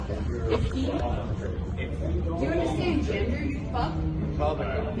Do you understand gender, you fuck?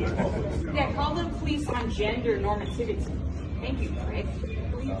 Yeah, call the police on gender normativity. Thank you, prick.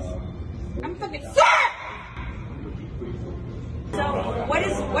 Please. I'm fucking sir! So,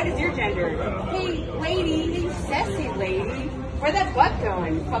 what is your gender? Hey, lady, hey, sassy lady. Where that butt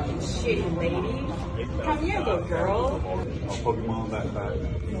going, you fucking shitty lady? Come here, little girl. Pokemon backpack.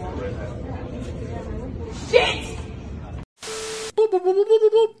 Shit! Boop, boop, boop, boop,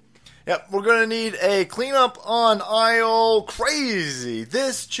 boop, boop. Yep, we're gonna need a cleanup on aisle crazy.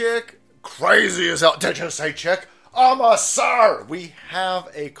 This chick, crazy as hell. Did you say chick? I'm a sir. We have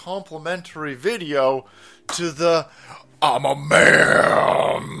a complimentary video to the I'm a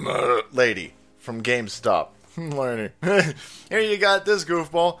man lady from GameStop. Learning. Here you got this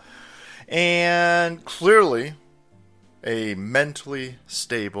goofball. And clearly a mentally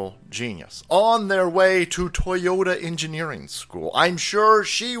stable genius on their way to Toyota Engineering School. I'm sure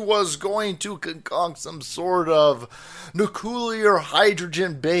she was going to concoct some sort of nuclear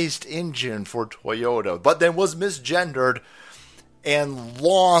hydrogen-based engine for Toyota, but then was misgendered and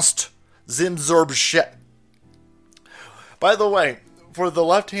lost Zimzerb shit. By the way, for the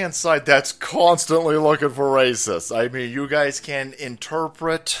left-hand side, that's constantly looking for racists. I mean, you guys can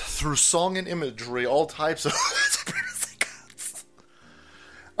interpret through song and imagery all types of...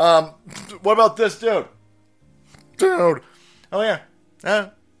 what about this dude? Dude. Oh, yeah.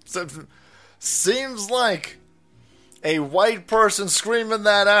 Seems like a white person screaming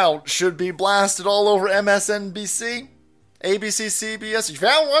that out should be blasted all over MSNBC, ABC, CBS. You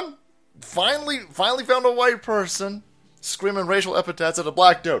found one? Finally found a white person screaming racial epithets at a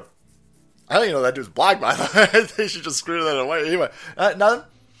black dude. I don't even know that dude's black, by the way. They should just scream that away. Anyway, none?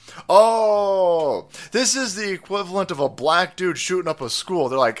 Oh, this is the equivalent of a black dude shooting up a school.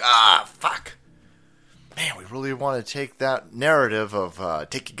 They're like, fuck. Man, we really want to take that narrative of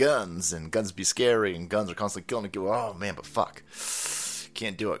take your guns and guns be scary and guns are constantly killing people. Oh, man, but fuck.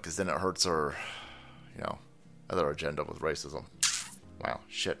 Can't do it because then it hurts our, other agenda with racism. Wow,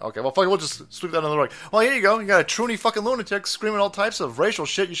 shit. Okay, well, fuck it, we'll just sweep that under the rug. Well, here you go. You got a Troony fucking lunatic screaming all types of racial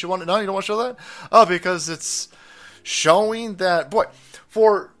shit. You should want to know. You don't want to show that? Oh, because it's showing that, boy,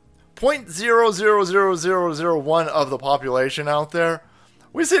 for 0.00001 of the population out there,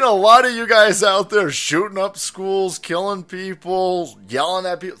 we've seen a lot of you guys out there shooting up schools, killing people, yelling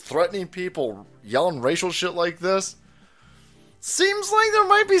at people, threatening people, yelling racial shit like this. Seems like there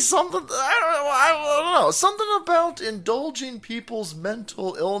might be something, I don't know, something about indulging people's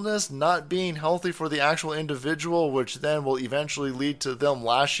mental illness not being healthy for the actual individual, which then will eventually lead to them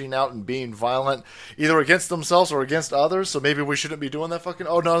lashing out and being violent, either against themselves or against others. So maybe we shouldn't be doing that fucking,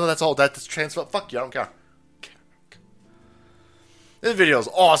 no, that's all, that's transfer, fuck you, I don't care. This video is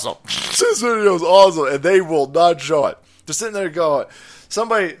awesome. This video is awesome, and they will not show it. They're sitting there going,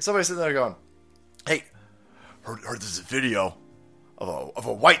 somebody sitting there going, hey, heard this video of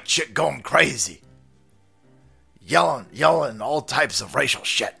a white chick going crazy, yelling all types of racial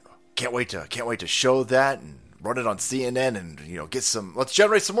shit. Can't wait to show that and run it on CNN and let's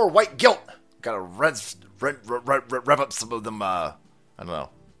generate some more white guilt. Gotta rev up some of them. I don't know,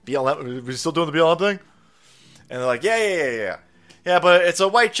 BLM. We still doing the BLM thing? And they're like, yeah, but it's a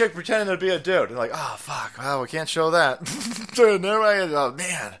white chick pretending to be a dude. And like, oh fuck, well we can't show that. Dude, oh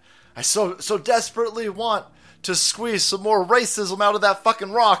man, I so desperately want to squeeze some more racism out of that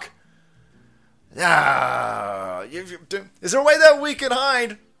fucking rock. Yeah. Is there a way that we can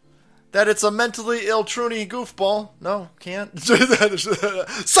hide that it's a mentally ill Troony goofball? No, can't.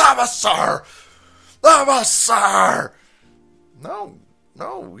 I'm a sir. No,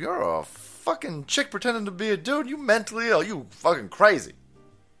 you're a fucking chick pretending to be a dude. You mentally ill. You fucking crazy.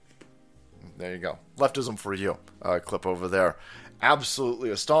 There you go. Leftism for you. Clip over there. Absolutely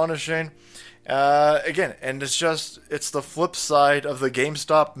astonishing. Again, and it's the flip side of the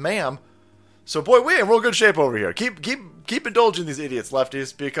GameStop ma'am. So boy, we're in real good shape over here. Keep indulging these idiots,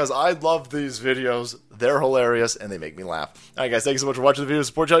 lefties, because I love these videos. They're hilarious and they make me laugh. Alright guys, thank you so much for watching the video.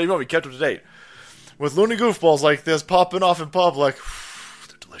 Support channel, we kept up to date with loony goofballs like this popping off in public.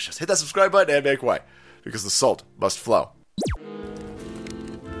 They're delicious. Hit that subscribe button and make way, because the salt must flow.